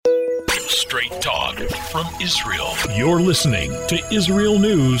Straight talk from Israel. You're listening to Israel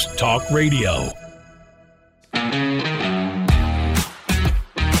News Talk Radio.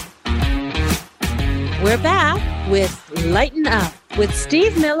 We're back with Lighten Up with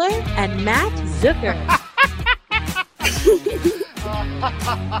Steve Miller and Matt Zucker.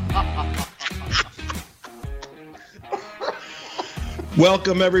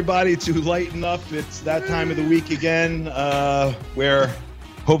 Welcome, everybody, to Lighten Up. It's that time of the week again where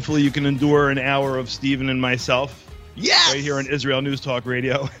hopefully you can endure an hour of Steven and myself. Yes! Right here on Israel News Talk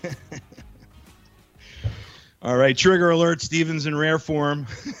Radio. All right, trigger alert, Steven's in rare form.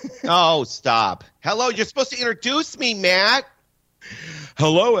 Oh, stop. Hello, you're supposed to introduce me, Matt.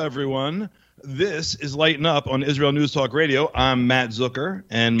 Hello, everyone. This is Lighten Up on Israel News Talk Radio. I'm Matt Zucker,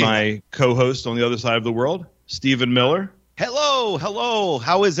 and my co-host on the other side of the world, Steven Miller. Hello, hello.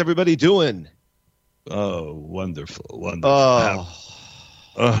 How is everybody doing? Oh, wonderful, wonderful.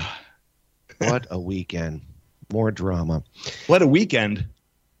 Oh, what a weekend. More drama. What a weekend.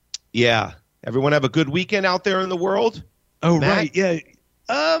 Yeah. Everyone have a good weekend out there in the world? Oh, Matt? right, yeah.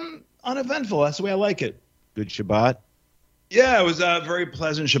 Uneventful. That's the way I like it. Good Shabbat? Yeah, it was a very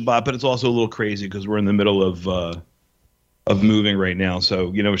pleasant Shabbat, but it's also a little crazy because we're in the middle of moving right now.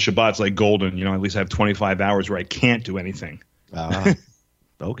 So, Shabbat's like golden. At least I have 25 hours where I can't do anything.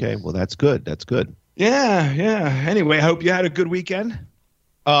 Okay, well, that's good. That's good. Yeah. Anyway, I hope you had a good weekend.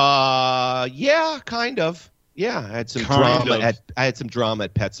 Yeah, kind of. Yeah, I had some drama. I had some drama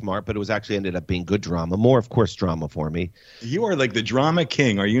at PetSmart, but it was actually ended up being good drama. More, of course, drama for me. You are like the drama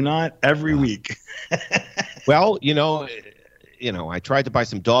king, are you not? Every week. Well, I tried to buy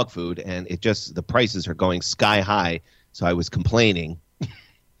some dog food, and the prices are going sky high. So I was complaining,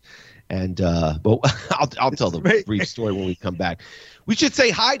 and but I'll tell the brief story when we come back. We should say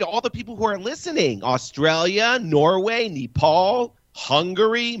hi to all the people who are listening: Australia, Norway, Nepal,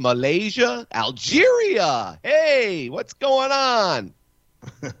 Hungary, Malaysia, Algeria. Hey, what's going on?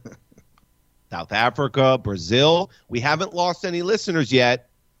 South Africa, Brazil. We haven't lost any listeners yet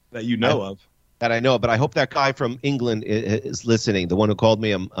that you know of. That I know, but I hope that guy from England is listening. The one who called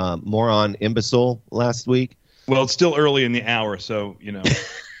me a moron imbecile last week. Well, it's still early in the hour, so,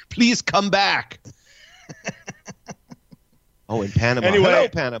 Please come back. Oh, in Panama. Anyway, hello,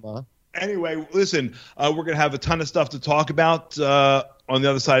 Panama. Anyway, listen, we're going to have a ton of stuff to talk about on the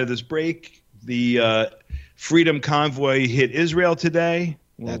other side of this break. The Freedom Convoy hit Israel today.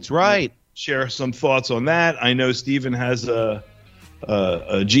 That's right. We'll share some thoughts on that. I know Steven has a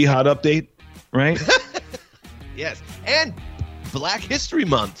jihad update, right? Yes, and Black History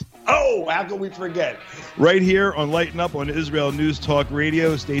Month. Oh, how can we forget? Right here on Lighten Up on Israel News Talk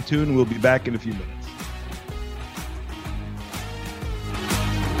Radio. Stay tuned. We'll be back in a few minutes.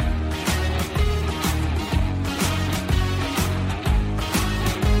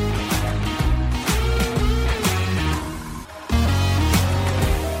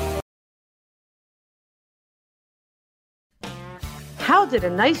 How did a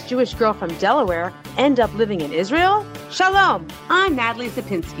nice Jewish girl from Delaware end up living in Israel? Shalom, I'm Natalie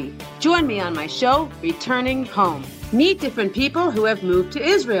Sapinski. Join me on my show, Returning Home. Meet different people who have moved to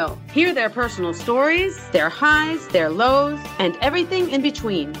Israel. Hear their personal stories, their highs, their lows, and everything in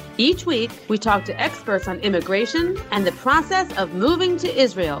between. Each week, we talk to experts on immigration and the process of moving to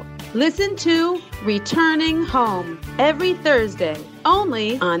Israel. Listen to Returning Home every Thursday,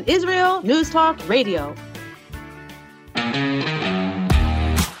 only on Israel News Talk Radio.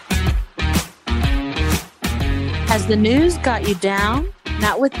 Has the news got you down?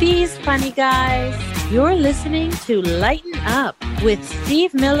 Not with these funny guys. You're listening to Lighten Up with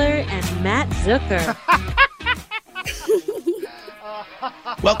Steve Miller and Matt Zucker.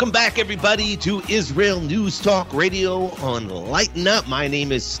 Welcome back, everybody, to Israel News Talk Radio on Lighten Up. My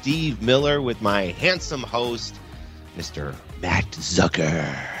name is Steve Miller with my handsome host, Mr. Matt Zucker.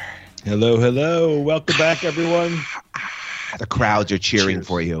 Hello. Welcome back, everyone. The crowds are cheering Cheers.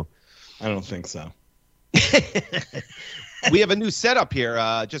 for you. I don't think so. We have a new setup here.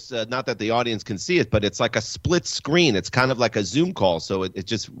 Just not that the audience can see it, but it's like a split screen. It's kind of like a Zoom call, so it's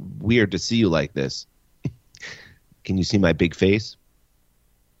just weird to see you like this. Can you see my big face?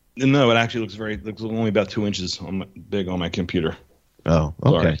 No, it actually looks only about 2 inches big on my computer. Oh,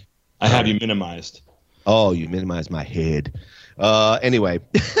 okay. Sorry. I have you minimized. Oh, you minimized my head. Anyway.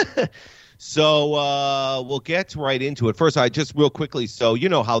 So we'll get right into it. First, just real quickly, so you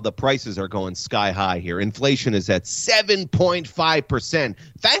know how the prices are going sky high here. Inflation is at 7.5%,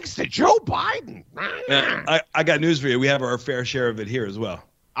 thanks to Joe Biden. I got news for you. We have our fair share of it here as well.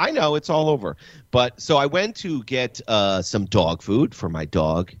 I know, it's all over. But so I went to get some dog food for my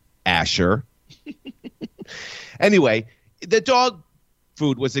dog, Asher. Anyway, the dog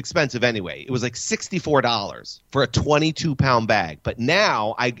food was expensive anyway. It was like $64 for a 22-pound bag. But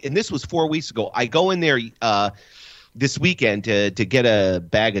now, and this was 4 weeks ago, I go in there this weekend to get a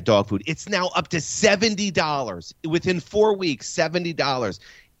bag of dog food. It's now up to $70. Within 4 weeks, $70.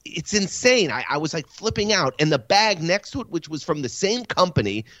 It's insane. I was like flipping out. And the bag next to it, which was from the same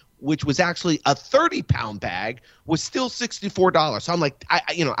company, which was actually a 30-pound bag, was still $64. So I'm like,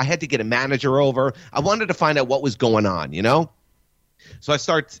 I had to get a manager over. I wanted to find out what was going on, you know? So I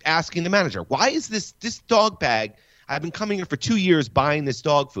start asking the manager, why is this dog bag? I've been coming here for 2 years buying this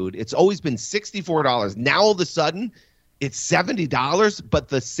dog food. It's always been $64. Now all of a sudden it's $70, but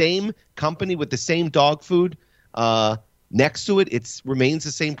the same company with the same dog food next to it remains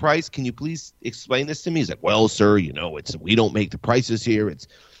the same price. Can you please explain this to me? He's like, well, sir, we don't make the prices here. It's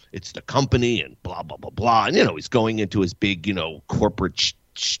the company and blah, blah, blah, blah. And, he's going into his big, corporate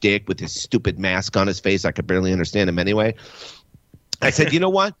shtick with his stupid mask on his face. I could barely understand him anyway. I said, you know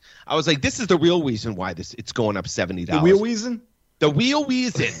what? I was like, this is the real reason why it's going up $70. The real reason? The real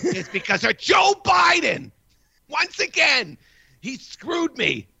reason is because of Joe Biden. Once again, he screwed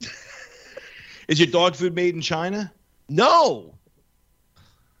me. Is your dog food made in China? No.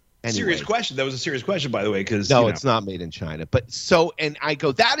 Anyway. Serious question. That was a serious question, by the way. Because it's not made in China. And I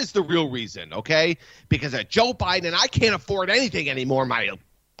go, that is the real reason, okay? Because of Joe Biden, I can't afford anything anymore. My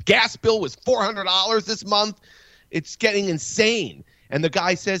gas bill was $400 this month. It's getting insane. And the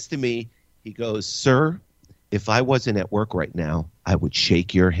guy says to me, he goes, sir, if I wasn't at work right now, I would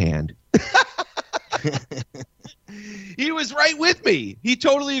shake your hand. He was right with me. He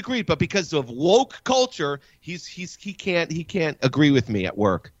totally agreed. But because of woke culture, he can't agree with me at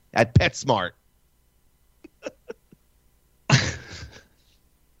work at PetSmart. So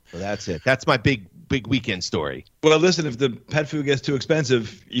that's it. That's my big weekend story. Well, listen, if the pet food gets too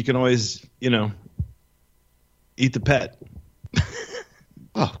expensive, you can always, eat the pet.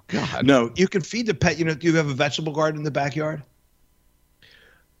 Oh, God. No, you can feed the pet. Do you have a vegetable garden in the backyard?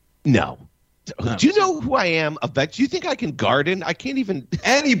 No. Do you know who I am? Do you think I can garden? I can't even.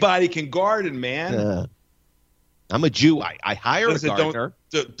 Anybody can garden, man. I'm a Jew. I hire a gardener.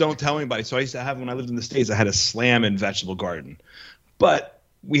 Don't tell anybody. So I used to have, when I lived in the States, I had a slam-in vegetable garden. But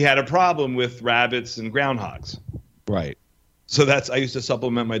we had a problem with rabbits and groundhogs. Right. So I used to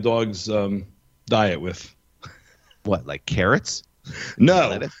supplement my dog's diet with. What, like carrots?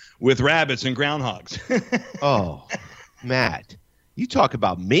 No, with rabbits and groundhogs. Oh, Matt, you talk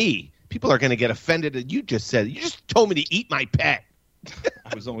about me. People are going to get offended that you just told me to eat my pet.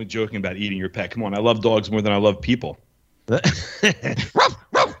 I was only joking about eating your pet. Come on, I love dogs more than I love people. Ruff,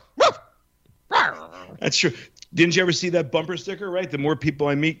 ruff, ruff. That's true. Didn't you ever see that bumper sticker, right? The more people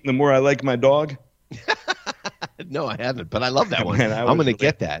I meet, the more I like my dog. No, I haven't, but I love that one. Man, I'm going to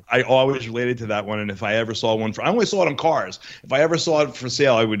get that. I always related to that one, and if I ever saw one I only saw it on cars. If I ever saw it for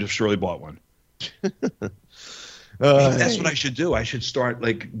sale, I would have surely bought one. That's what I should do. I should start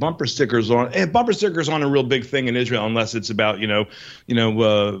like bumper stickers on. Bumper stickers aren't a real big thing in Israel unless it's about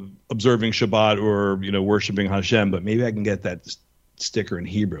observing Shabbat or worshiping Hashem. But maybe I can get that sticker in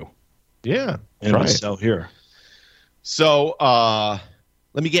Hebrew. Yeah, and it'll sell here. So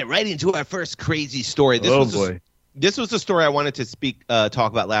let me get right into our first crazy story. This was the story I wanted to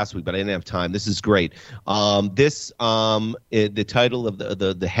talk about last week, but I didn't have time. This is great. The title of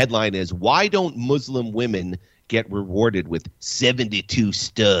the headline is, "Why Don't Muslim Women Get Rewarded with 72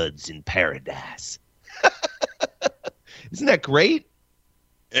 Studs in Paradise?" Isn't that great?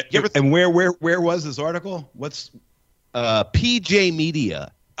 And where was this article? What's PJ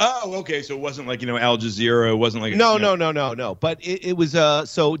Media? Oh, okay. So it wasn't like Al Jazeera. It wasn't like no. But it was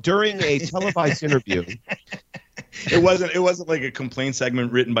so during a televised interview. It wasn't like a complaint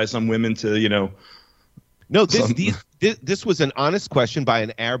segment written by some women to No, this was an honest question by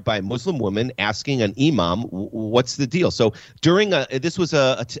a Muslim woman asking an imam, what's the deal? So during this was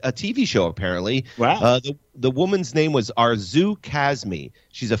a TV show apparently. Wow. The woman's name was Arzu Kazmi.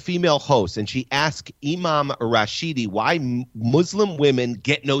 She's a female host, and she asked Imam Rashidi why Muslim women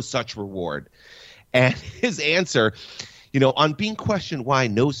get no such reward, and his answer. On being questioned why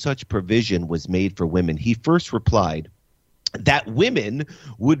no such provision was made for women, he first replied that women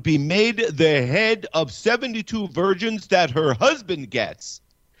would be made the head of 72 virgins that her husband gets.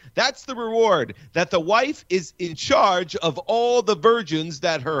 That's the reward, that the wife is in charge of all the virgins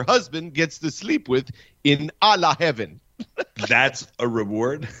that her husband gets to sleep with in Allah heaven. That's a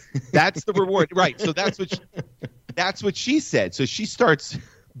reward? That's the reward, right. So that's what she said. So she starts,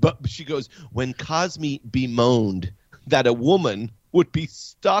 but she goes, when Cosme bemoaned that a woman would be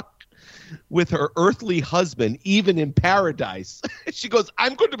stuck with her earthly husband, even in paradise. She goes,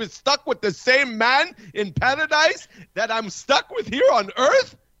 I'm going to be stuck with the same man in paradise that I'm stuck with here on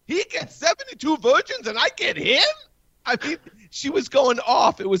earth? He gets 72 virgins and I get him? I mean, she was going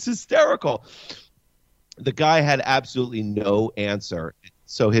off. It was hysterical. The guy had absolutely no answer.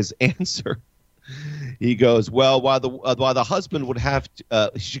 So his answer, he goes, well, while the husband would have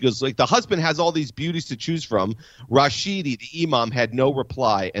to, she goes, like, the husband has all these beauties to choose from. Rashidi, the imam, had no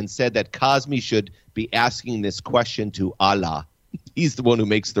reply and said that Kazmi should be asking this question to Allah. He's the one who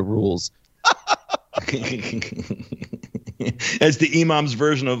makes the rules. That's the imam's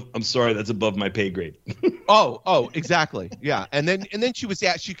version of, I'm sorry, that's above my pay grade. Oh, exactly. Yeah. And then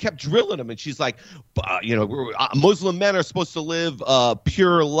she kept drilling him, and she's like, Muslim men are supposed to live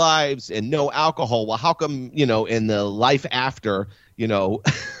pure lives and no alcohol. Well, how come, in the life after,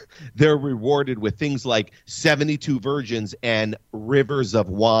 they're rewarded with things like 72 virgins and rivers of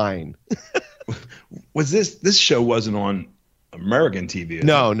wine? Was this show wasn't on American TV?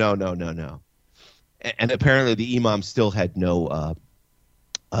 No. And apparently the imam still had no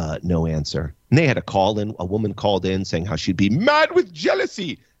answer. And they had a woman called in saying how she'd be mad with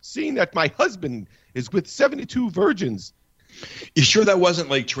jealousy seeing that my husband is with 72 virgins. You sure that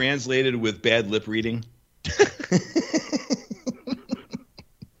wasn't like translated with bad lip reading?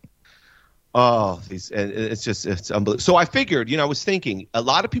 It's unbelievable. So I figured, I was thinking, a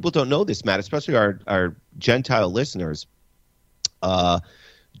lot of people don't know this, Matt, especially our Gentile listeners.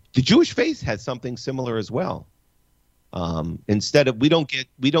 The Jewish faith has something similar as well. Instead of we don't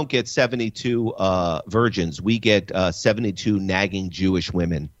get 72 virgins, we get 72 nagging Jewish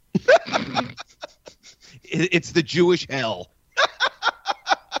women. It's the Jewish hell.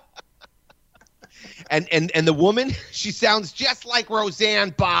 And the woman, she sounds just like Roseanne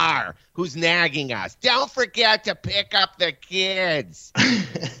Barr, who's nagging us. Don't forget to pick up the kids.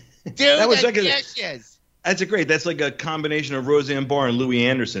 Do the dishes. That's like a combination of Roseanne Barr and Louis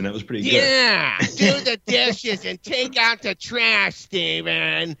Anderson. That was pretty good. Yeah, do the dishes and take out the trash,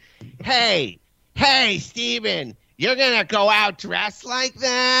 Steven. Hey, Steven, you're going to go out dressed like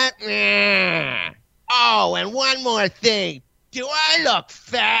that? Yeah. Oh, and one more thing. Do I look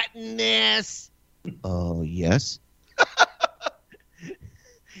fat in this? Oh, yes.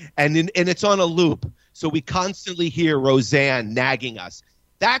 and it's on a loop, so we constantly hear Roseanne nagging us.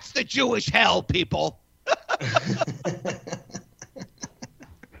 That's the Jewish hell, people.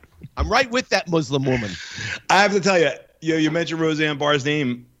 I'm right with that Muslim woman. I have to tell you, you mentioned Roseanne Barr's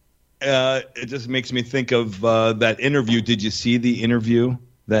name. It just makes me think of that interview. Did you see the interview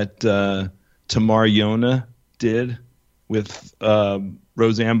that Tamar Yona did with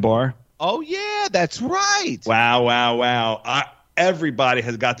Roseanne Barr? Oh, yeah, that's right. Wow. Everybody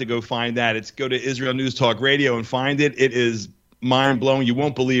has got to go find that. Go to Israel News Talk Radio and find it. It is mind-blowing. You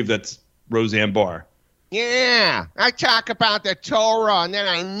won't believe that's Roseanne Barr. Yeah, I talk about the Torah and then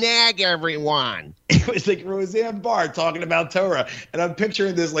I nag everyone. It was like Roseanne Barr talking about Torah. And I'm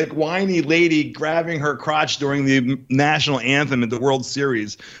picturing this like whiny lady grabbing her crotch during the national anthem at the World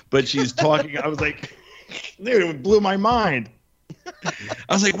Series. But she's talking. I was like, dude, it blew my mind. I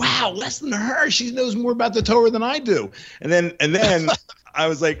was like, wow, listen to her. She knows more about the Torah than I do. And then I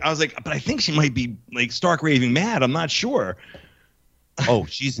was like, but I think she might be like stark raving mad. I'm not sure. Oh,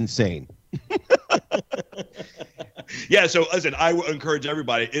 she's insane. Yeah, so listen, I would encourage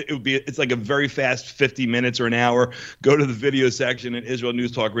everybody. It's like a very fast 50 minutes or an hour. Go to the video section in Israel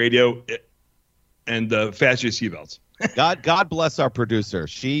News Talk Radio and fasten your seatbelts. God bless our producer.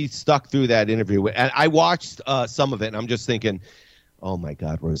 She stuck through that interview, and I watched some of it, and I'm just thinking, oh my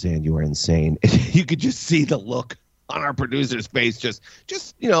God, Roseanne, you are insane. You could just see the look on our producer's face, just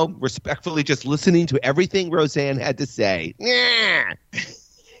respectfully, just listening to everything Roseanne had to say. Yeah.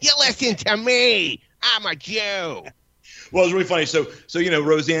 You listen to me. I'm a Jew. Well, it's really funny. So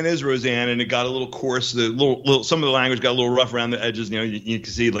Roseanne is Roseanne, and it got a little coarse. The little some of the language got a little rough around the edges. You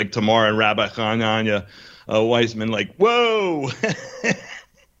can see like Tamar and Rabbi Hananya Weissman, like, whoa.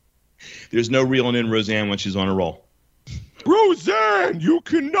 There's no reeling in Roseanne when she's on a roll. Roseanne, you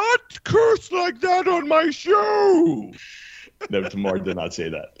cannot curse like that on my show. No, Tamar did not say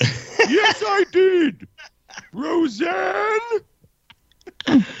that. Yes, I did. Roseanne.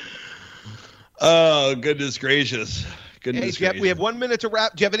 Oh, goodness gracious. We have 1 minute to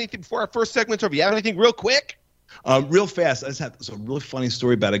wrap. Do you have anything for our first segment? Or do you have anything real quick? Real fast. I just have a really funny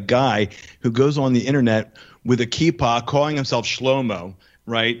story about a guy who goes on the internet with a kippah calling himself Shlomo,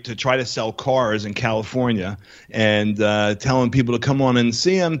 right, to try to sell cars in California and telling people to come on and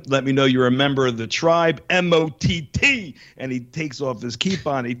see him. Let me know you're a member of the tribe, MOTT. And he takes off his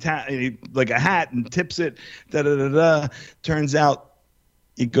kippah and he like a hat and tips it. Turns out,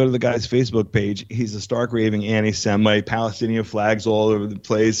 you go to the guy's Facebook page. He's a stark raving anti-Semite, Palestinian flags all over the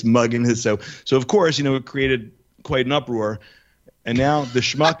place, mugging his so of course, it created quite an uproar. And now the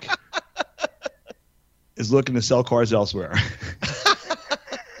schmuck is looking to sell cars elsewhere.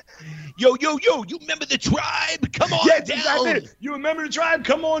 Yo, you remember the tribe? Come on down. Exactly. You remember the tribe?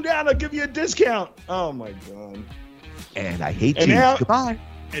 Come on down. I'll give you a discount. Oh, my God. And I hate and you. Now, goodbye.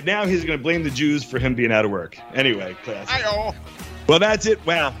 And now he's going to blame the Jews for him being out of work. Anyway, classic. Well, that's it.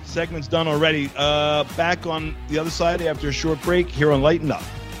 Wow, segment's done already. Back on the other side after a short break here on Lighten Up.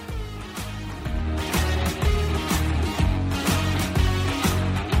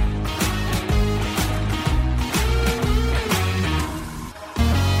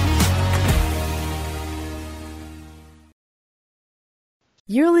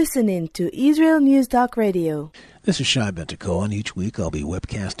 You're listening to Israel News Talk Radio. This is Shai Bentakoa, and each week I'll be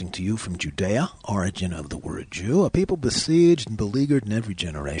webcasting to you from Judea, origin of the word Jew, a people besieged and beleaguered in every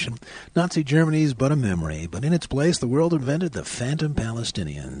generation. Nazi Germany is but a memory, but in its place the world invented the phantom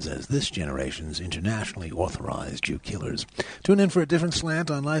Palestinians as this generation's internationally authorized Jew killers. Tune in for a different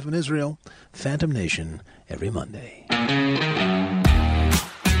slant on life in Israel, Phantom Nation, every Monday.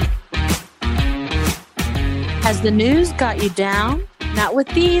 Has the news got you down? Not with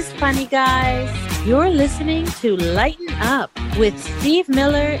these funny guys. You're listening to Lighten Up with Steve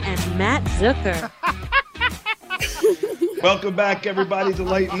Miller and Matt Zucker. Welcome back, everybody, to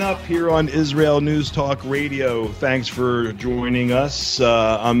Lighten Up here on Israel News Talk Radio. Thanks for joining us.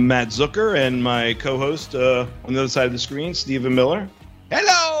 I'm Matt Zucker, and my co-host on the other side of the screen, Stephen Miller.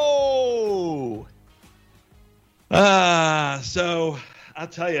 Hello! So I'll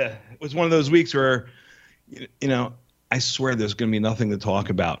tell you, it was one of those weeks where, I swear there's going to be nothing to talk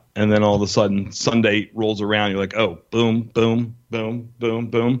about. And then all of a sudden, Sunday rolls around. You're like, oh, boom, boom, boom, boom,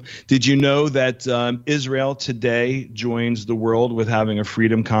 boom. Did you know that Israel today joins the world with having a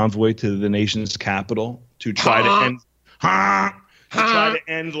freedom convoy to the nation's capital to try to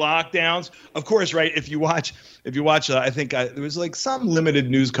end lockdowns? Of course, right? If you watch, I think there was like some limited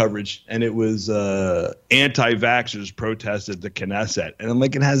news coverage, and it was anti-vaxxers protested the Knesset. And I'm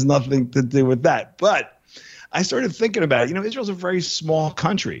like, it has nothing to do with that. But I started thinking about it. Israel's a very small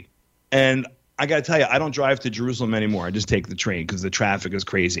country. And I got to tell you, I don't drive to Jerusalem anymore. I just take the train because the traffic is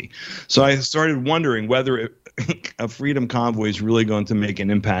crazy. So I started wondering whether a freedom convoy is really going to make an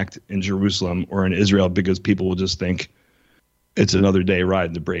impact in Jerusalem or in Israel, because people will just think it's another day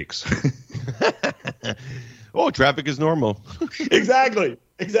riding the brakes. Oh, traffic is normal. Exactly.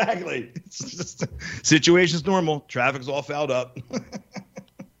 It's just situation's normal. Traffic's all fouled up.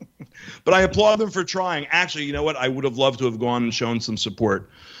 But I applaud them for trying. Actually, you know what? I would have loved to have gone and shown some support.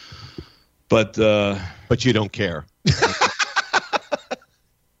 But you don't care.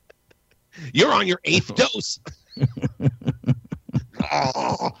 You're on your 8th dose.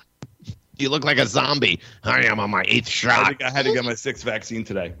 Oh, you look like a zombie. I am on my 8th shot. I think I had to get my 6th vaccine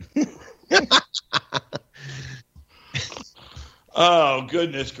today. Oh,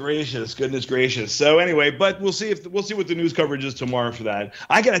 goodness gracious. So anyway, but we'll see what the news coverage is tomorrow for that.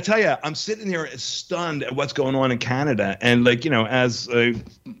 I got to tell you, I'm sitting here stunned at what's going on in Canada. And as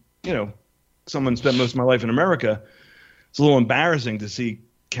someone spent most of my life in America, it's a little embarrassing to see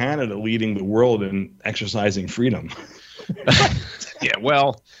Canada leading the world in exercising freedom. Yeah,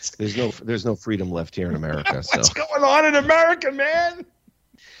 well, there's no freedom left here in America. What's going on in America, man?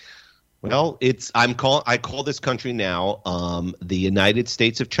 Well, I call this country now the United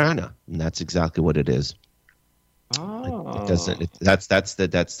States of China, and that's exactly what it is. Oh, it doesn't. That's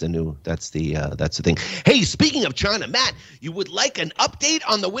the thing. Hey, speaking of China, Matt, you would like an update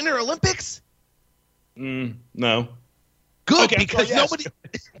on the Winter Olympics? No. Good, okay, because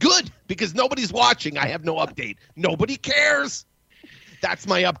because nobody's watching. I have no update. Nobody cares. That's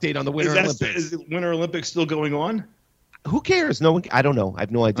my update on the Winter Olympics. Is the Winter Olympics still going on? Who cares? No one. I don't know. I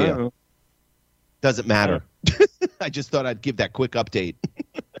have no idea. Doesn't matter. I just thought I'd give that quick update.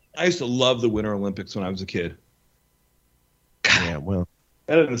 I used to love the Winter Olympics when I was a kid. Yeah, well,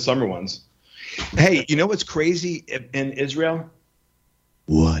 better than the summer ones. Hey, you know what's crazy in Israel?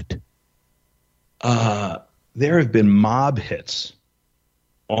 What? There have been mob hits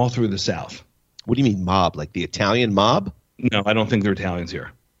all through the South. What do you mean mob? Like the Italian mob? No, I don't think they're Italians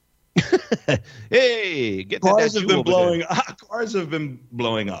here. Hey, get cars that have been blowing up. Cars have been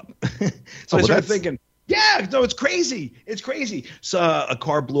blowing up. So I started thinking, it's crazy. It's crazy. So a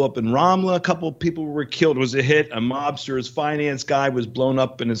car blew up in Ramla. A couple of people were killed. It was a hit. A mobster's finance guy was blown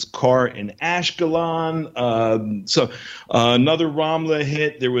up in his car in Ashkelon. So another Ramla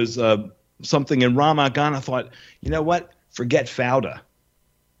hit. There was something in Ramat Gan. I thought, you know what? Forget Fauda.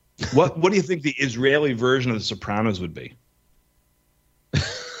 What do you think the Israeli version of The Sopranos would be?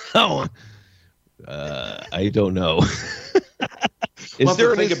 Oh, I don't know. Is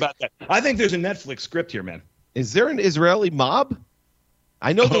there think about that? I think there's a Netflix script here, man. Is there an Israeli mob?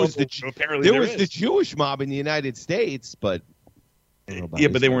 I know there was the Jewish mob in the United States, but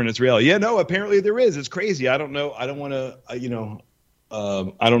but they weren't Israeli. Yeah, no, apparently there is. It's crazy. I don't know. I don't want to, I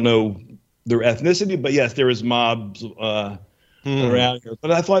don't know their ethnicity, but yes, there is mobs around here.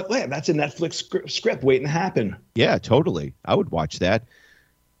 But I thought, man, that's a Netflix script waiting to happen. Yeah, totally. I would watch that.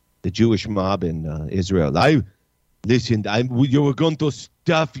 The Jewish mob in Israel. You were going to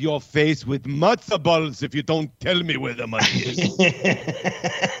stuff your face with matzah balls if you don't tell me where the money is.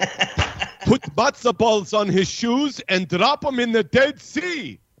 Put matzah balls on his shoes and drop them in the Dead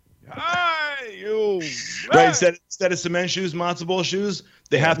Sea. Right, instead of cement shoes, matzo ball shoes,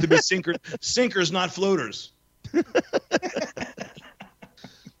 they have to be sinkers, not floaters.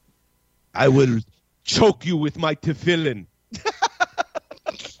 I will choke you with my tefillin.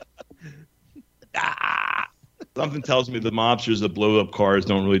 Something tells me the mobsters that blow up cars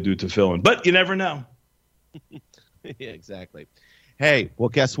don't really do tefillin, but you never know. Yeah, exactly. Hey, well,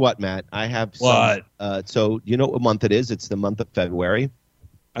 guess what, Matt? I have what? So you know what month it is? It's the month of February.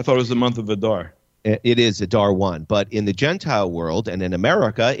 I thought it was the month of Adar. It is Adar 1, but in the Gentile world and in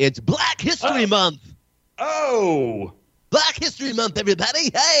America, it's Black History Month. Oh, Black History Month, everybody!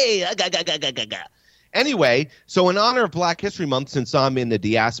 Hey, Anyway, so in honor of Black History Month, since I'm in the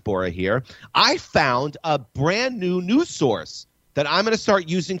diaspora here, I found a brand new news source that I'm going to start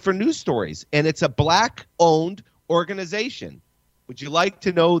using for news stories, and it's a Black-owned organization. Would you like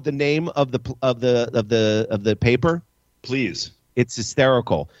to know the name of the paper? Please. It's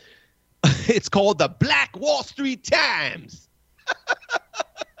hysterical. It's called the Black Wall Street Times.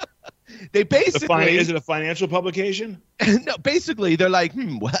 They basically is it a financial publication? No, basically they're like,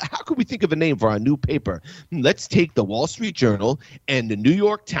 how could we think of a name for our new paper? Let's take the Wall Street Journal and the New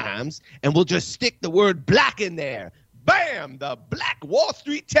York Times, and we'll just stick the word black in there. Bam! The Black Wall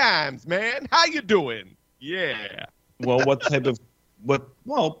Street Times, man. How you doing? Yeah. Well,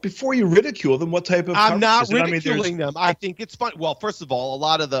 before you ridicule them, what type of? I'm not ridiculing them. I think it's fun. Well, first of all, a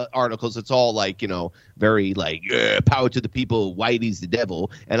lot of the articles, it's all like, very like, power to the people, Whitey's the devil.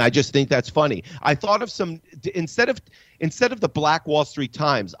 And I just think that's funny. I thought of some, instead of the Black Wall Street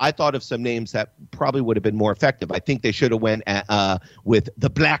Times, I thought of some names that probably would have been more effective. I think they should have went with the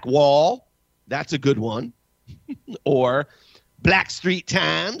Black Wall. That's a good one. Or Black Street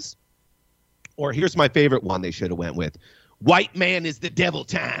Times. Or here's my favorite one they should have went with. White man is the devil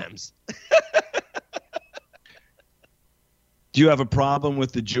times. Do you have a problem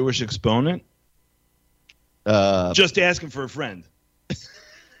with the Jewish exponent? Just asking for a friend.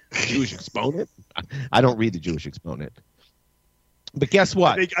 Jewish exponent? I don't read the Jewish exponent. But guess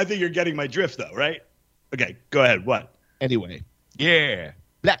what? I think you're getting my drift, though, right? Okay, go ahead. What? Anyway, yeah.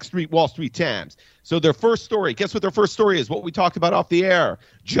 Black Street, Wall Street Times. So their first story, guess what their first story is? What we talked about off the air.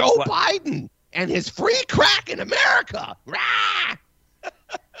 Joe Biden and his free crack in America. Rah!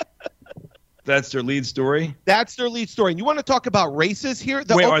 That's their lead story? That's their lead story. And you want to talk about races here?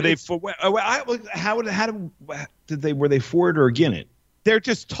 Are they for? Were they for it or against it? They're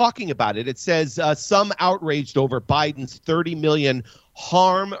just talking about it. It says some outraged over Biden's $30 million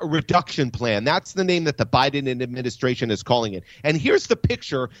harm reduction plan. That's the name that the Biden administration is calling it. And here's the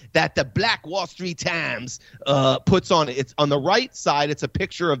picture that the Black Wall Street Times puts on it. It's on the right side. It's a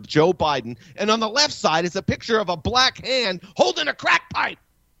picture of Joe Biden. And on the left side, it's a picture of a black hand holding a crack pipe.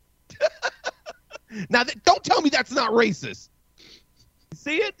 Now, don't tell me that's not racist. You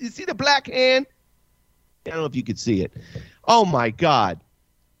see it? You see the black hand? I don't know if you could see it. Oh, my God.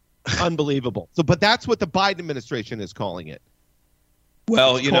 Unbelievable. So, but that's what the Biden administration is calling it.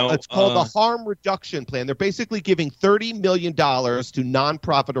 Well, it's called the harm reduction plan. They're basically giving $30 million to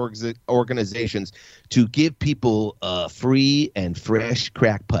nonprofit organizations to give people free and fresh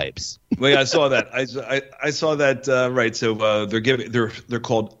crack pipes. Well, yeah, I saw that. I saw that. Right. So they're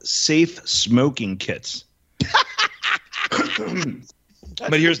called safe smoking kits.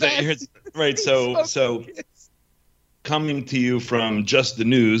 But here's right. So coming to you from Just the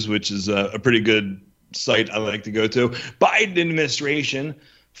News, which is a pretty good site I like to go to. Biden administration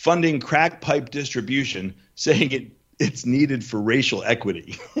funding crack pipe distribution, saying it's needed for racial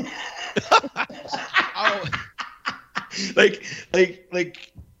equity. Like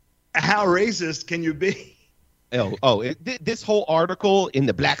how racist can you be? This whole article in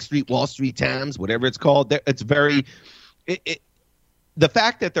the Black Street, Wall Street Times, whatever it's called, it's very. The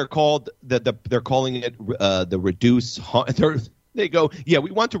fact that they're calling it the reduce harm. They go, yeah,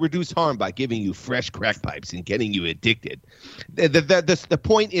 we want to reduce harm by giving you fresh crack pipes and getting you addicted. The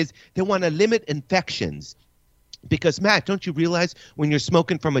point is they want to limit infections Because, Matt, don't you realize when you're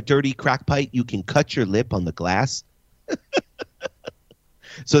smoking from a dirty crack pipe, you can cut your lip on the glass?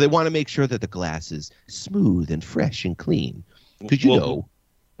 So they want to make sure that the glass is smooth and fresh and clean. Because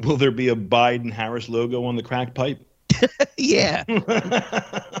will there be a Biden-Harris logo on the crack pipe? Yeah.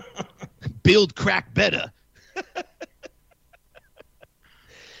 Build crack better.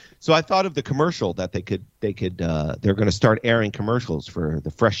 So I thought of the commercial that they're going to start airing commercials for the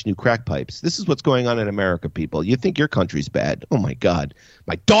fresh new crack pipes. This is what's going on in America, people. You think your country's bad. Oh, my God.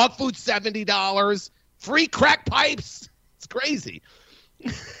 My dog food's $70. Free crack pipes. It's crazy.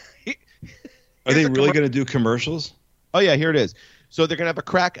 Are they really going to do commercials? Oh, yeah, here it is. So they're going to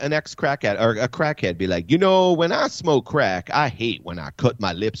have an ex-crackhead or a crackhead be like, when I smoke crack, I hate when I cut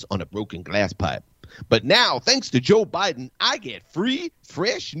my lips on a broken glass pipe. But now, thanks to Joe Biden, I get free,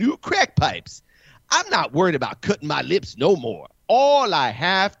 fresh, new crack pipes. I'm not worried about cutting my lips no more. All I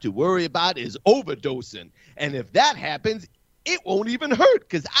have to worry about is overdosing. And if that happens, it won't even hurt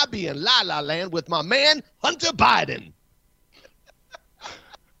because I'll be in La La Land with my man, Hunter Biden.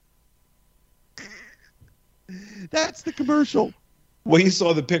 That's the commercial. Well, you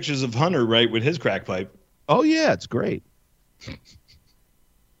saw the pictures of Hunter, right, with his crack pipe. Oh, yeah, it's great.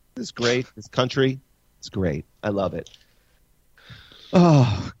 It's great. This country, it's great. I love it.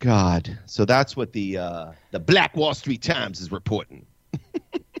 Oh, God. So that's what the Black Wall Street Times is reporting.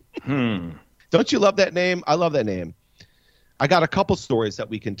 Don't you love that name? I love that name. I got a couple stories that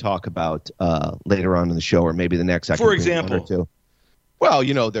we can talk about later on in the show, or maybe the next. For example.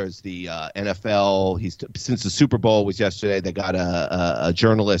 Well, there's the NFL. Since the Super Bowl was yesterday, they got a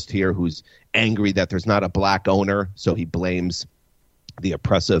journalist here who's angry that there's not a black owner, so he blames the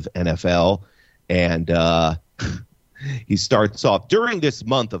oppressive NFL. And he starts off, during this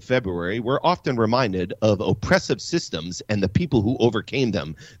month of February, we're often reminded of oppressive systems and the people who overcame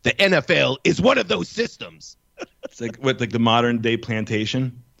them. The NFL is one of those systems. It's like the modern day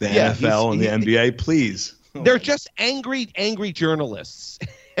plantation, the NFL and the NBA, please. They're just angry journalists.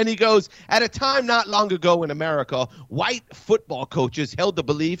 And he goes, at a time not long ago in America, white football coaches held the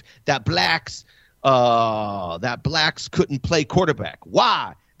belief that blacks couldn't play quarterback.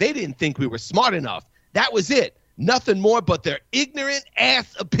 Why? They didn't think we were smart enough. That was it. Nothing more but their ignorant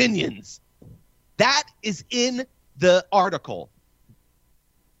ass opinions. That is in the article.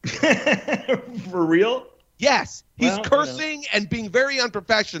 For real? Yes. He's cursing and being very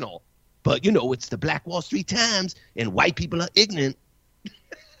unprofessional. But, it's the Black Wall Street Times, and white people are ignorant.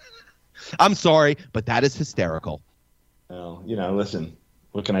 I'm sorry, but that is hysterical. Well, listen,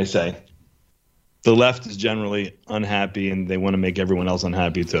 what can I say? The left is generally unhappy, and they want to make everyone else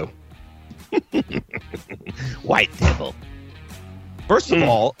unhappy, too. White devil. First of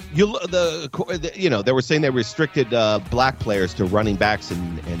all, they were saying they restricted black players to running backs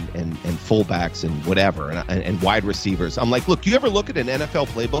and fullbacks and whatever and wide receivers. I'm like, look, you ever look at an NFL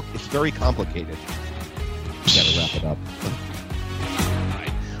playbook? It's very complicated. Gotta wrap it up. All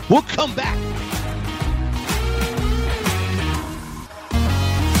right. We'll come back.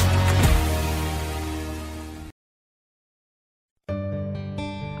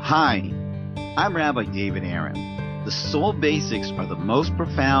 Hi, I'm Rabbi David Aaron. The soul basics are the most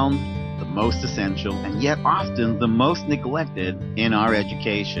profound, the most essential, and yet often the most neglected in our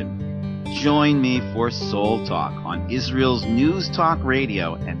education. Join me for Soul Talk on Israel's News Talk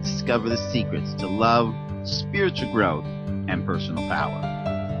Radio and discover the secrets to love, spiritual growth, and personal power.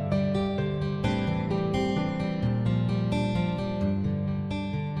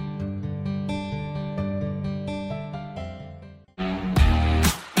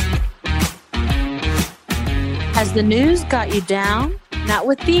 Has the news got you down? Not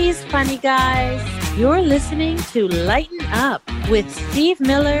with these funny guys. You're listening to Lighten Up with Steve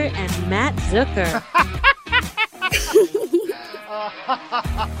Miller and Matt Zucker.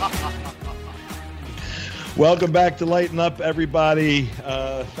 Welcome back to Lighten Up, everybody.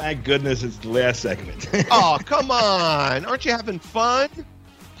 Thank goodness it's the last segment. Oh, come on. Aren't you having fun?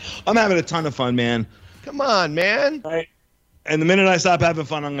 I'm having a ton of fun, man. Come on, man. Right. And the minute I stop having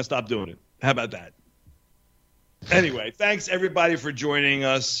fun, I'm going to stop doing it. How about that? Anyway, thanks everybody for joining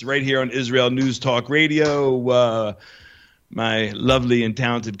us right here on Israel News Talk Radio. My lovely and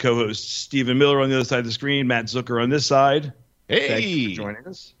talented co-host Stephen Miller on the other side of the screen, Matt Zucker on this side. Hey, thanks for joining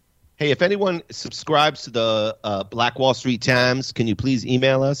us. Hey, if anyone subscribes to the Black Wall Street Times, can you please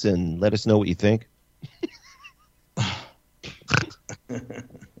email us and let us know what you think?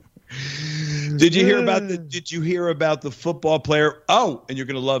 Did you hear about the football player? Oh, and you're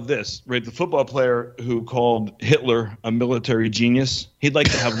going to love this, right? The football player who called Hitler a military genius. He'd like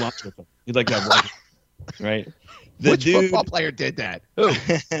to have lunch with him. He'd like to have lunch with him, right? Which football player did that? Who?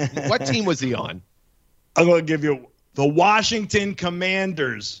 What team was he on? I'm going to give you the Washington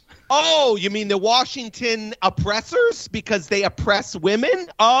Commanders. Oh, you mean the Washington oppressors because they oppress women?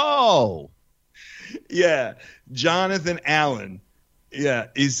 Oh. Yeah, Jonathan Allen. Yeah,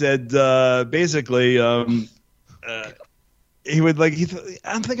 he said basically he would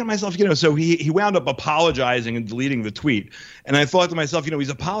I'm thinking to myself, so he wound up apologizing and deleting the tweet. And I thought to myself, he's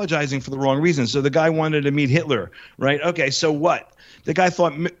apologizing for the wrong reason. So the guy wanted to meet Hitler, right? Okay, so what? The guy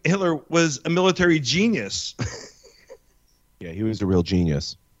thought Hitler was a military genius. Yeah, he was a real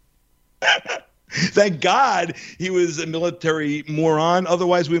genius. Thank God he was a military moron.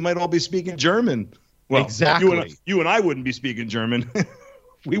 Otherwise, we might all be speaking German. Well, exactly. You and I wouldn't be speaking German.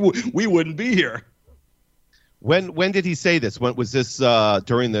 we wouldn't be here. When did he say this? When was this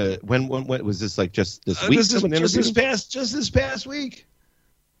during the when was this like just this week? Just this past week.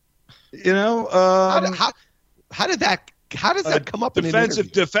 How does that come up in an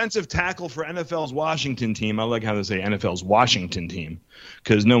interview? Defensive tackle for NFL's Washington team. I like how they say NFL's Washington team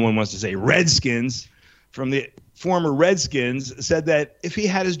because no one wants to say Redskins. From the former Redskins, said that if he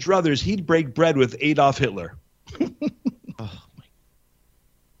had his druthers, he'd break bread with Adolf Hitler.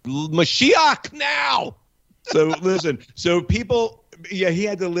 Mashiach now. So listen. So people, he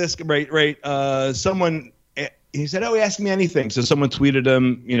had the list right. Someone. He said, he asked me anything. So someone tweeted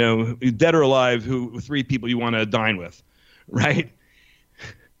him, dead or alive, who 3 people you want to dine with, right?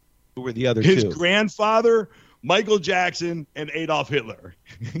 Who were the other His 2? Grandfather, Michael Jackson, and Adolf Hitler.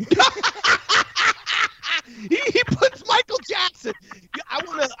 He puts Michael Jackson.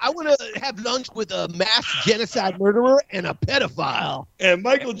 I want to have lunch with a mass genocide murderer and a pedophile. And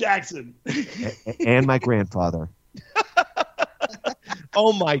Michael Jackson. And my grandfather.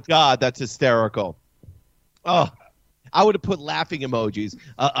 Oh, my God. That's hysterical. Oh, I would have put laughing emojis.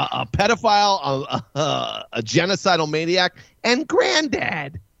 A pedophile, a genocidal maniac, and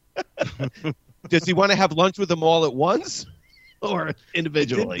granddad. Does he want to have lunch with them all at once or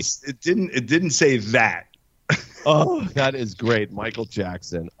individually? It didn't say that. Oh, that is great, Michael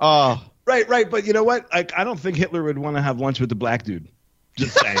Jackson. Oh, right. But you know what? I don't think Hitler would want to have lunch with the black dude.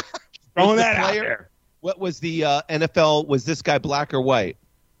 Just saying. Throwing that out there. What was the NFL? Was this guy black or white?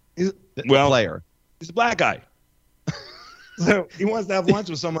 The player. He's a black guy. So he wants to have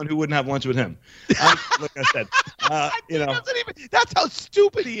lunch with someone who wouldn't have lunch with him. Like I said, that's how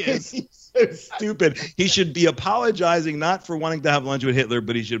stupid he is. He's so stupid. He should be apologizing not for wanting to have lunch with Hitler,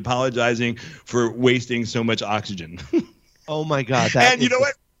 but he should be apologizing for wasting so much oxygen. Oh, my God. And you know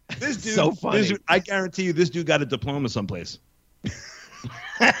what? This dude, so funny. I guarantee you this dude got a diploma someplace.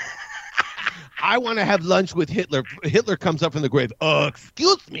 I want to have lunch with Hitler. Hitler comes up from the grave.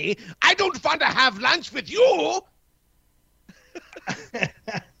 Excuse me. I don't want to have lunch with you.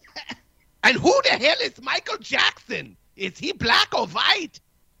 And who the hell is Michael Jackson? Is he black or white?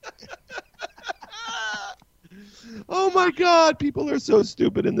 Oh, my God. People are so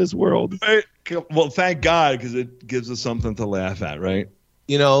stupid in this world. Right. Well, thank God, because it gives us something to laugh at, right?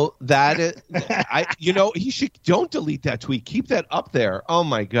 He should don't delete that tweet. Keep that up there. Oh,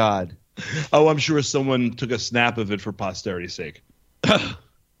 my God. Oh, I'm sure someone took a snap of it for posterity's sake.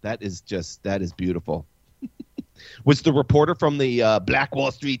 That is beautiful. Was the reporter from the Black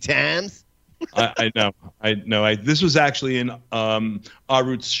Wall Street Times? I know. This was actually in Arutz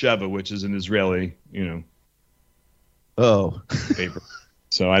Sheva, which is an Israeli, paper.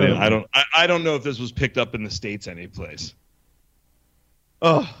 So I don't know if this was picked up in the States any place.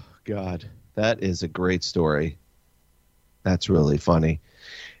 Oh God, that is a great story. That's really funny.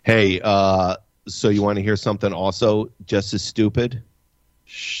 Hey, so you want to hear something also just as stupid?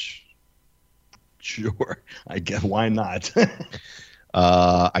 Sure. I guess why not?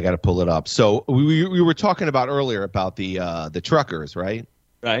 I got to pull it up. So we were talking about earlier about the truckers, right?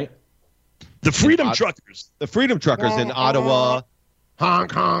 Right. The Freedom Truckers. The Freedom Truckers in Ottawa.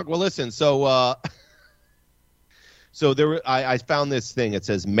 Honk, honk. Well, listen. So I found this thing. It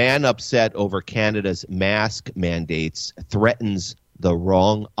says, man upset over Canada's mask mandates threatens the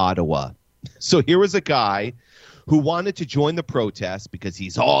wrong Ottawa. So here was a guy who wanted to join the protest because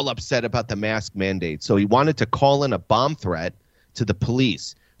he's all upset about the mask mandate. So he wanted to call in a bomb threat to the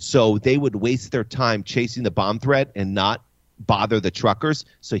police so they would waste their time chasing the bomb threat and not bother the truckers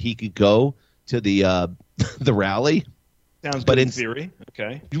so he could go to the rally. Sounds good in theory.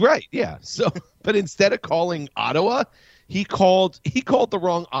 Okay. Right, yeah. So but instead of calling Ottawa, he called the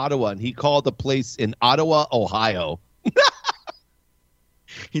wrong Ottawa, and he called the place in Ottawa, Ohio.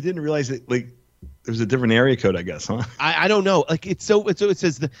 He didn't realize that there's a different area code, I guess, huh? I don't know. It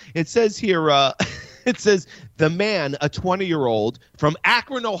says here it says the man, a 20-year-old from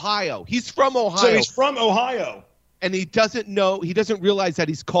Akron, Ohio. He's from Ohio. So he's from Ohio. And he doesn't realize that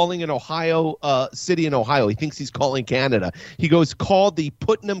he's calling an Ohio city in Ohio. He thinks he's calling Canada. He goes, called the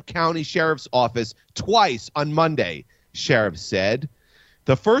Putnam County Sheriff's Office twice on Monday, sheriff said.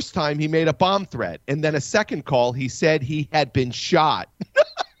 The first time he made a bomb threat, and then a second call, he said he had been shot.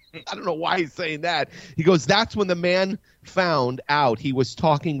 I don't know why he's saying that. He goes, that's when the man found out he was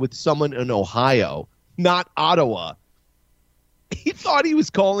talking with someone in Ohio, not Ottawa. He thought he was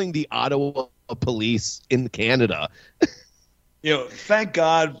calling the Ottawa police in Canada. Thank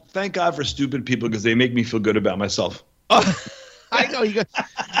God for stupid people, because they make me feel good about myself. I know.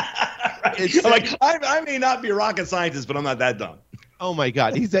 I may not be a rocket scientist, but I'm not that dumb. Oh my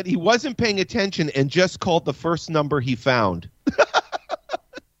God. He said he wasn't paying attention and just called the first number he found.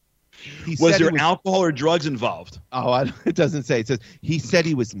 Was there alcohol or drugs involved? Oh, it doesn't say. It says he said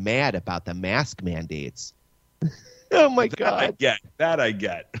he was mad about the mask mandates. Oh my God. That I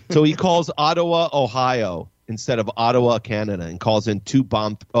get. So he calls Ottawa, Ohio instead of Ottawa, Canada, and calls in two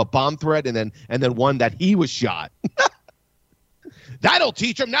bomb threat and then one that he was shot. That'll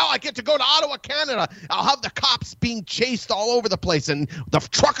teach him. Now I get to go to Ottawa, Canada. I'll have the cops being chased all over the place, and the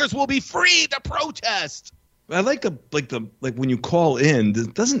truckers will be free to protest. I like when you call in,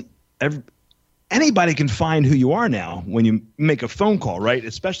 anybody can find who you are now when you make a phone call, right?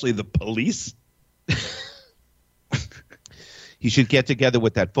 Especially the police. He should get together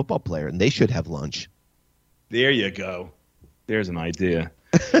with that football player, and they should have lunch. There you go. There's an idea.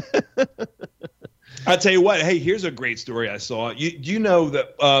 I'll tell you what. Hey, here's a great story I saw. You know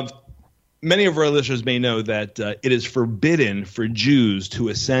that many of our listeners may know that it is forbidden for Jews to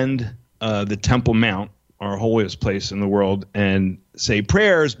ascend the Temple Mount, our holiest place in the world, and say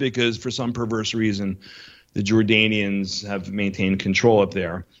prayers, because for some perverse reason, the Jordanians have maintained control up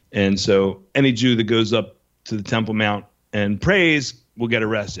there. And so any Jew that goes up to the Temple Mount and prays will get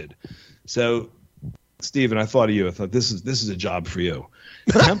arrested. So, Stephen, I thought of you. I thought this is a job for you.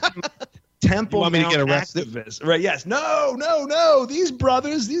 Temple you want Mount me to get arrested? Activists. Right? Yes. No. These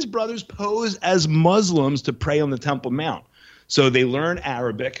brothers pose as Muslims to pray on the Temple Mount. So they learn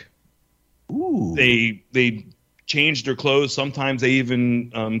Arabic. Ooh. They change their clothes. Sometimes they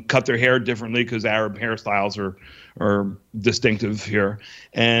even cut their hair differently, because Arab hairstyles are distinctive here.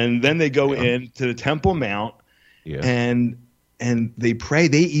 And then they go into the Temple Mount. Yeah. And they pray.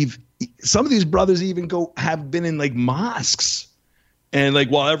 Some of these brothers even have been in like mosques, and like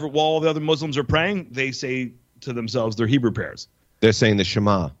while all the other Muslims are praying, they say to themselves their Hebrew prayers. They're saying the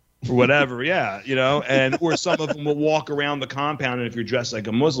Shema or whatever. Yeah, or some of them will walk around the compound, and if you're dressed like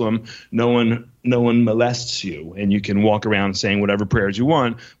a Muslim, no one molests you, and you can walk around saying whatever prayers you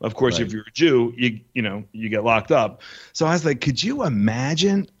want. Of course, right. If you're a Jew, you get locked up. So I was like, could you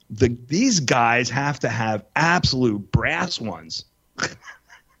imagine? These guys have to have absolute brass ones.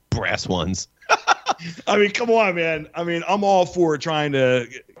 Brass ones. I mean, come on, man. I mean, I'm all for trying to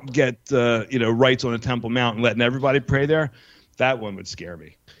get rights on the Temple Mount and letting everybody pray there. That one would scare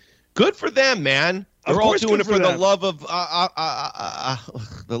me. Good for them, man. They're all doing it for the love of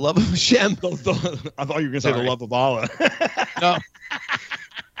Hashem. I thought you were going to say the love of Allah. No.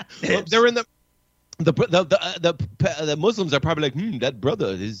 They're in the Muslims are probably like, that brother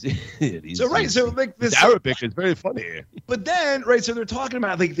is. So like this Arabic is very funny. But then, right, so they're talking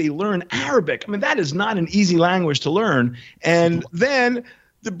about like they learn Arabic. I mean, that is not an easy language to learn. And then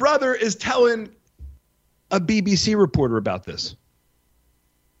the brother is telling a BBC reporter about this.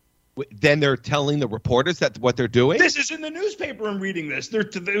 Then they're telling the reporters that what they're doing? This is in the newspaper. I'm reading this.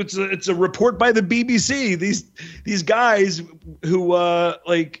 It's a report by the BBC. These guys who are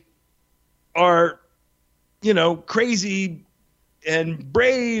crazy and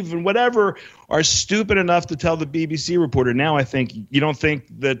brave and whatever are stupid enough to tell the BBC reporter. Now I think you don't think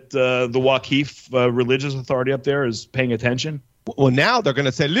that the Waqif religious authority up there is paying attention? Well, now they're going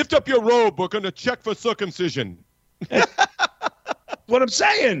to say, lift up your robe. We're going to check for circumcision. What I'm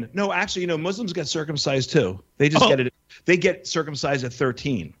saying. No, actually, Muslims get circumcised too. They just get it. They get circumcised at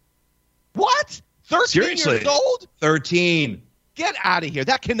 13. What? 13 Seriously? years old? 13. Get out of here.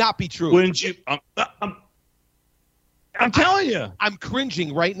 That cannot be true. Wouldn't you? I'm telling you. I'm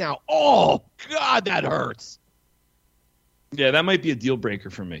cringing right now. Oh, God, that hurts. Yeah, that might be a deal breaker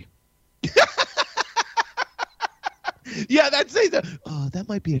for me. Yeah, that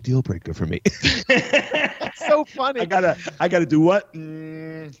might be a deal breaker for me. That's so funny. I gotta do what?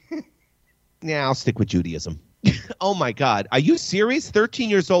 Yeah, I'll stick with Judaism. Oh my God, are you serious? 13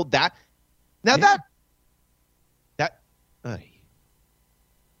 years old. That's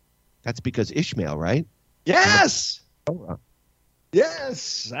because Ishmael, right? Yes.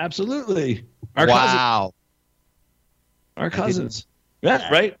 Yes, absolutely. Our cousins. Yeah,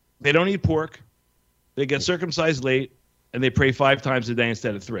 right. They don't eat pork. they get circumcised late, and they pray 5 times a day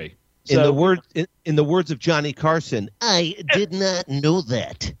instead of 3. In the words of Johnny Carson, I did not know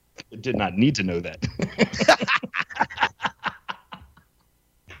that. I did not need to know that.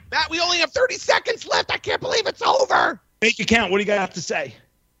 Matt, we only have 30 seconds left. I can't believe it's over. Make it count. What do you got to say?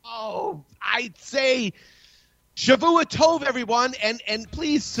 Oh, I'd say Shavua Tov, everyone, and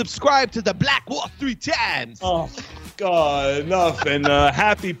please subscribe to the Black Wolf 3 times. Oh, God, enough. And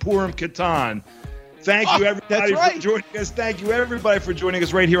happy Purim Katan. Thank you, everybody, for joining us. Thank you, everybody, for joining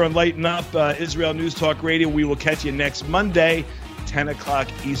us right here on Lighten Up, Israel News Talk Radio. We will catch you next Monday, 10 o'clock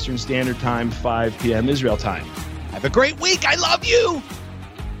Eastern Standard Time, 5 p.m. Israel time. Have a great week. I love you.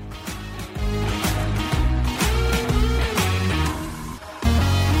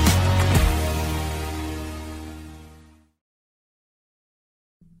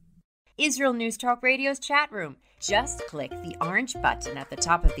 Israel News Talk Radio's chat room. Just click the orange button at the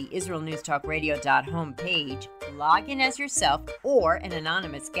top of the IsraelNewsTalkRadio.home page, log in as yourself or an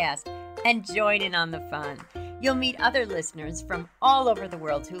anonymous guest, and join in on the fun. You'll meet other listeners from all over the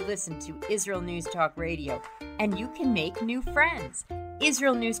world who listen to Israel News Talk Radio, and you can make new friends.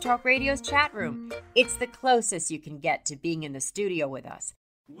 Israel News Talk Radio's chat room. It's the closest you can get to being in the studio with us.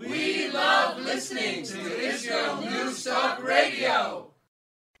 We love listening to Israel News Talk Radio.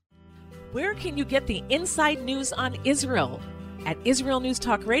 Where can you get the inside news on Israel? At Israel News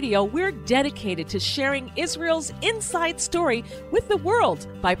Talk Radio, we're dedicated to sharing Israel's inside story with the world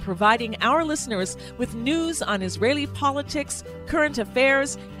by providing our listeners with news on Israeli politics, current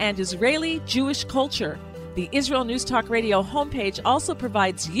affairs, and Israeli Jewish culture. The Israel News Talk Radio homepage also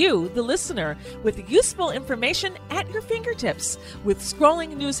provides you, the listener, with useful information at your fingertips, with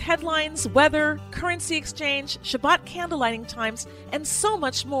scrolling news headlines, weather, currency exchange, Shabbat candlelighting times, and so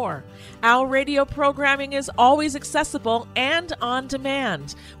much more. Our radio programming is always accessible and on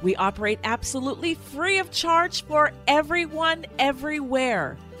demand. We operate absolutely free of charge for everyone,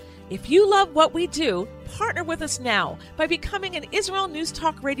 everywhere. If you love what we do, partner with us now by becoming an Israel News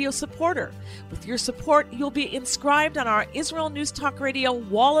Talk Radio supporter. With your support, you'll be inscribed on our Israel News Talk Radio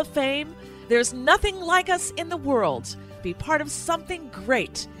Wall of Fame. There's nothing like us in the world. Be part of something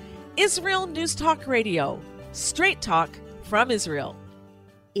great. Israel News Talk Radio. Straight talk from Israel.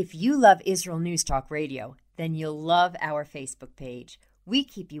 If you love Israel News Talk Radio, then you'll love our Facebook page. We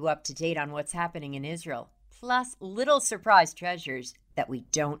keep you up to date on what's happening in Israel, plus little surprise treasures that we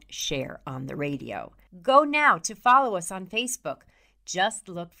don't share on the radio. Go now to follow us on Facebook. Just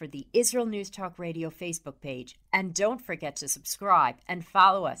look for the Israel News Talk Radio Facebook page, and don't forget to subscribe and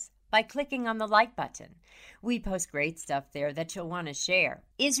follow us by clicking on the like button. We post great stuff there that you'll want to share.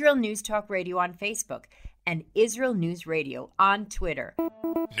 Israel News Talk Radio on Facebook and Israel News Radio on Twitter.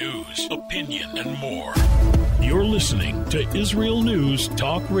 News, opinion, and more. You're listening to Israel News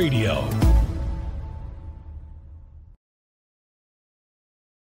Talk Radio.